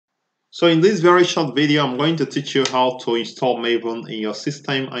So in this very short video, I'm going to teach you how to install Maven in your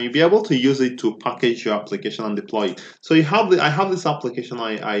system, and you'll be able to use it to package your application and deploy it. So I have this application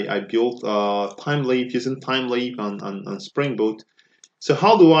I built using TimeLeaf and Spring Boot. So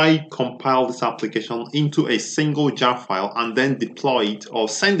how do I compile this application into a single jar file and then deploy it or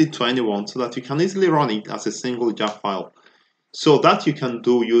send it to anyone so that you can easily run it as a single jar file? So that you can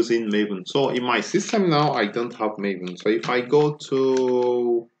do using Maven. So in my system now, I don't have Maven. So if I go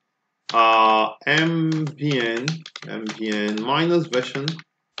to mvn minus version,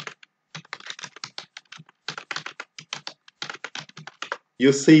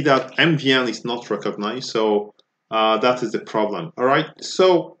 you see that mvn is not recognized, so that is the problem. All right,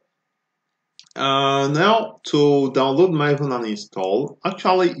 so now to download Maven and install,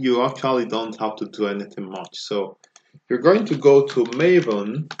 you actually don't have to do anything much. So you're going to go to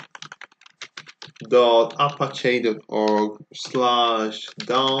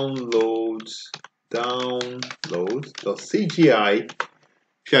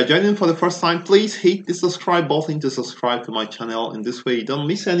If you are joining for the first time, please hit the subscribe button to subscribe to my channel. In this way, you don't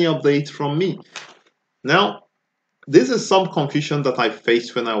miss any updates from me. Now, this is some confusion that I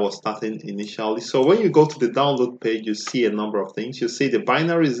faced when I was starting initially. So when you go to the download page, you see a number of things. You see the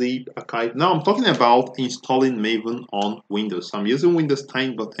binary zip archive. Now I'm talking about installing Maven on Windows. I'm using Windows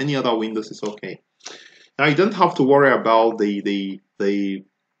 10, but any other Windows is okay. Now you don't have to worry about whether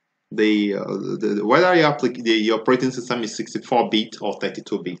your operating system is 64-bit or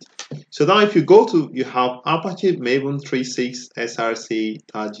 32-bit. So now if you go to, you have Apache Maven 3.6 src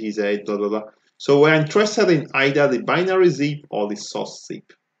 -gz blah blah blah. So we're interested in either the binary zip or the source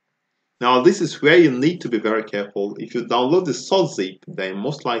zip. Now this is where you need to be very careful. If you download the source zip, then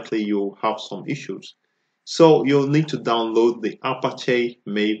most likely you'll have some issues. So you'll need to download the Apache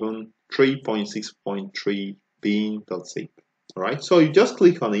Maven 3.6.3 bin.zip. Alright, so you just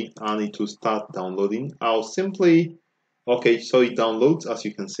click on it and it will start downloading. Okay, so it downloads as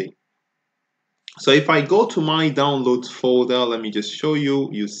you can see. So if I go to my downloads folder, let me just show you,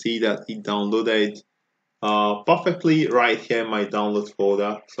 you see that it downloaded perfectly right here in my download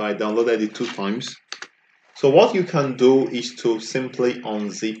folder. So I downloaded it 2 times. So what you can do is to simply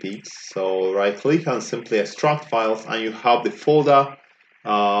unzip it. So right click and simply extract files, and you have the folder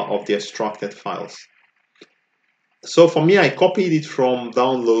of the extracted files. So for me, I copied it from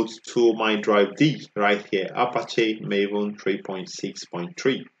downloads to my drive D right here, Apache Maven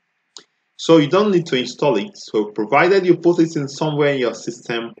 3.6.3. So you don't need to install it. So provided you put it in somewhere in your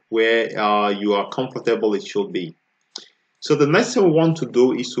system where you are comfortable, it should be. So the next thing we want to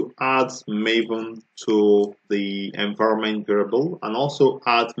do is to add Maven to the environment variable and also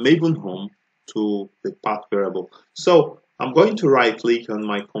add Maven home to the path variable. So I'm going to right click on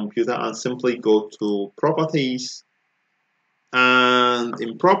my computer and simply go to properties. And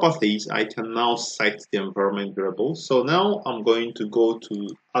in properties, I can now set the environment variable. So now I'm going to go to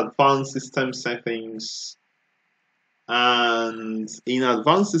advanced system settings. And in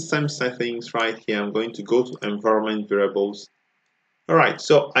advanced system settings right here, I'm going to go to environment variables. All right,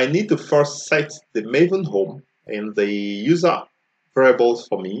 so I need to first set the Maven home in the user variables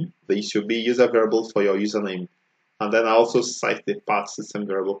for me. They should be user variables for your username. And then I also set the path system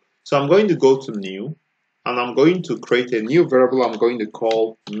variable. So I'm going to go to new. And I'm going to create a new variable I'm going to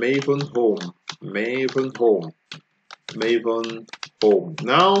call Maven home. Maven home. Maven home.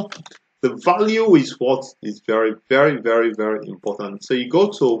 Now, the value is what is very, very, very, very important. So you go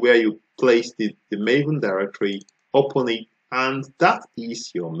to where you place the Maven directory, open it, and that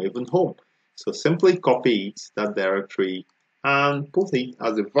is your Maven home. So simply copy it, that directory, and put it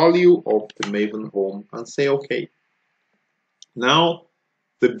as the value of the Maven home and say OK. Now,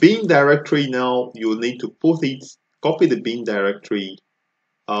 the bin directory, now you need to put it, copy the bin directory,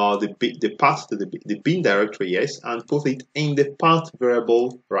 the path to the bin directory, yes, and put it in the path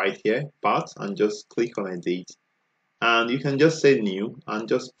variable right here, path, and just click on edit. And you can just say new and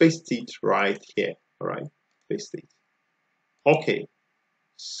just paste it right here, all right, paste it. Okay,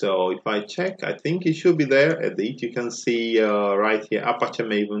 so if I check, I think it should be there, edit. You can see right here, Apache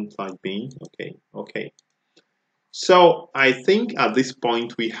Maven / bin, okay. So I think at this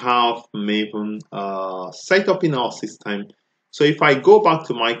point we have Maven set up in our system. So if I go back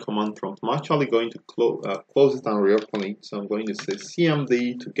to my command prompt, I'm actually going to close it and reopen it. So I'm going to say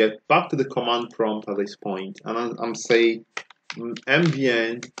cmd to get back to the command prompt at this point, and I'm saying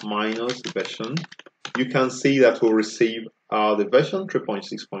mvn minus version. You can see that we'll receive the version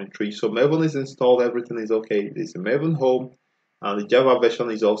 3.6.3. So Maven is installed, everything is okay. There's a Maven home, and the Java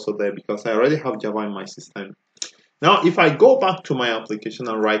version is also there because I already have Java in my system. Now, if I go back to my application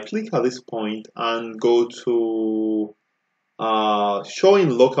and right click at this point and go to showing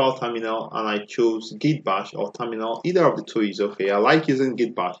local terminal and I choose git bash or terminal. Either of the two is okay. I like using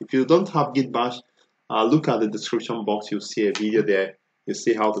git bash. If you don't have git bash, look at the description box. You'll see a video there. You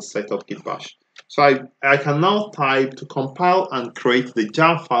see how to set up git bash. So I can now type to compile and create the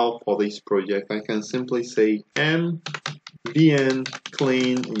jar file for this project. I can simply say mvn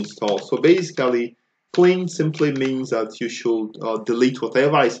clean install. So basically, clean simply means that you should delete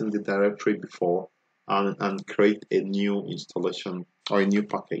whatever is in the directory before and create a new installation or a new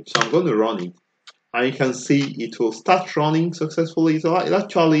package. So I'm going to run it, and you can see it will start running successfully. So it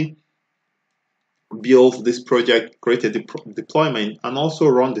actually build this project, create a deployment, and also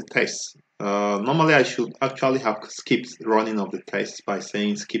run the tests. Normally, I should actually have skipped running of the tests by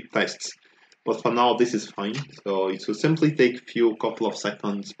saying skip tests, but for now, this is fine. So it will simply take a couple of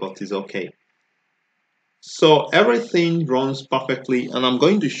seconds, but it's okay. So everything runs perfectly, and I'm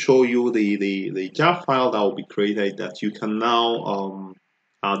going to show you the jar file that will be created that you can now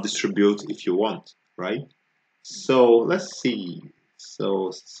distribute if you want, right? So let's see.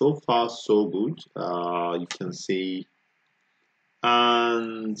 So far so good. You can see,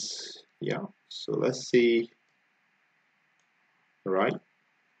 and yeah. So let's see. All right.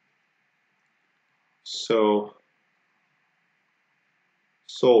 So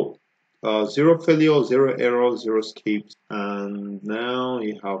zero failure, zero error, zero skips, and now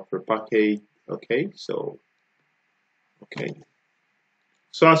you have repackaged. Okay, so okay.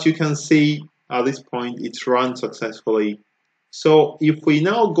 So as you can see at this point, it's run successfully. So if we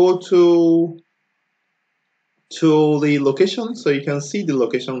now go to the location, so you can see the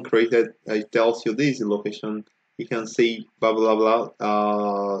location created. It tells you this is the location. You can see blah blah blah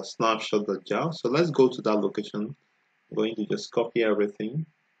snapshot.jar. So let's go to that location. I'm going to just copy everything.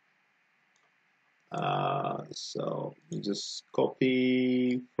 So you just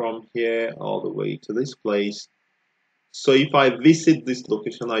copy from here all the way to this place. So if I visit this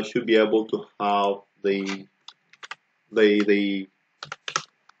location, I should be able to have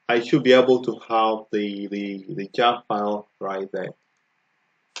I should be able to have the jar file right there.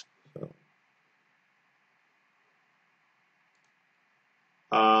 So,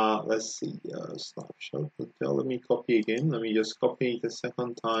 let's see, snapshot. Let me copy again. Let me just copy it a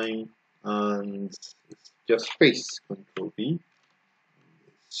second time, and just paste Control V.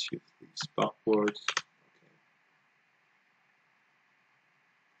 Shift this backwards.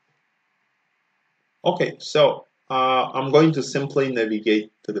 Okay, so I'm going to simply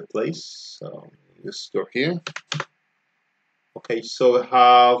navigate to the place. So just go here. Okay, so we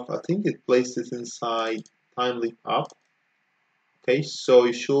have, I think it places inside Timely app. Okay, so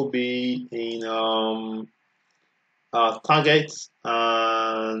it should be in targets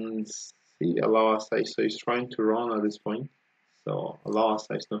and see allow size. So it's trying to run at this point. So allow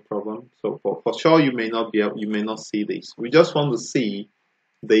size, no problem. So for sure you may not see this. We just want to see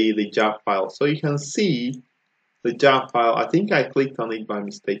the jar file. So you can see the jar file. I think I clicked on it by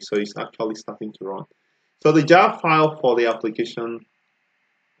mistake, so it's actually starting to run. So the jar file for the application,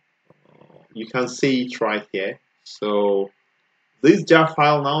 you can see it right here. So this jar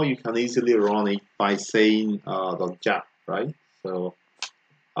file now, you can easily run it by saying .jar, right? So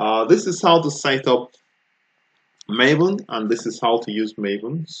this is how to set up Maven, and this is how to use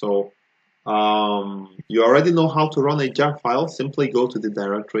Maven. So you already know how to run a jar file. Simply go to the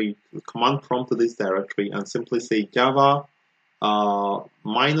directory, the command prompt to this directory, and simply say java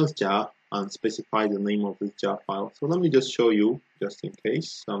 -jar and specify the name of this jar file. So let me just show you, just in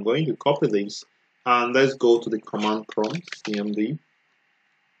case. So I'm going to copy this, and let's go to the command prompt, cmd.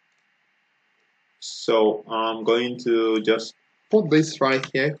 So I'm going to just put this right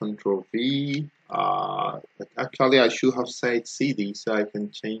here, Control V. Actually, I should have said cd, so I can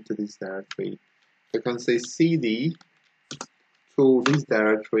change to this directory. I can say cd to this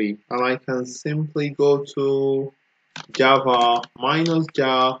directory, and I can simply go to java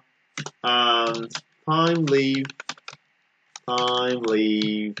 -jar and timeleave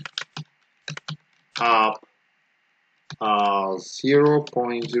app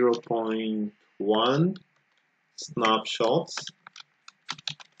 0.0.1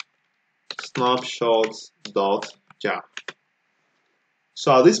 snapshots.jar.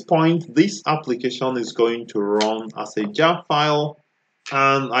 So at this point, this application is going to run as a jar file,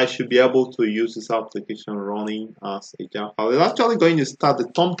 and I should be able to use this application running as a jar file. It's actually going to start the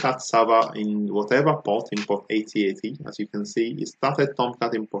Tomcat server in whatever port, in port 8080. As you can see, it started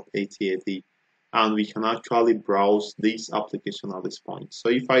Tomcat in port 8080, and we can actually browse this application at this point. So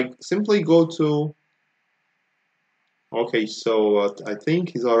if I simply go to, okay, so I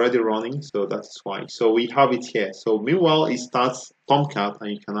think it's already running, so that's why. So we have it here. So meanwhile, it starts Tomcat,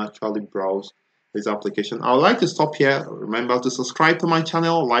 and you can actually browse this application. I would like to stop here. Remember to subscribe to my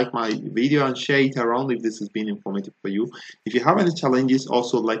channel, like my video, and share it around if this has been informative for you. If you have any challenges,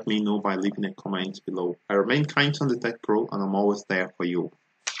 also let me know by leaving a comment below. I remain kind on the Tech Pro, and I'm always there for you.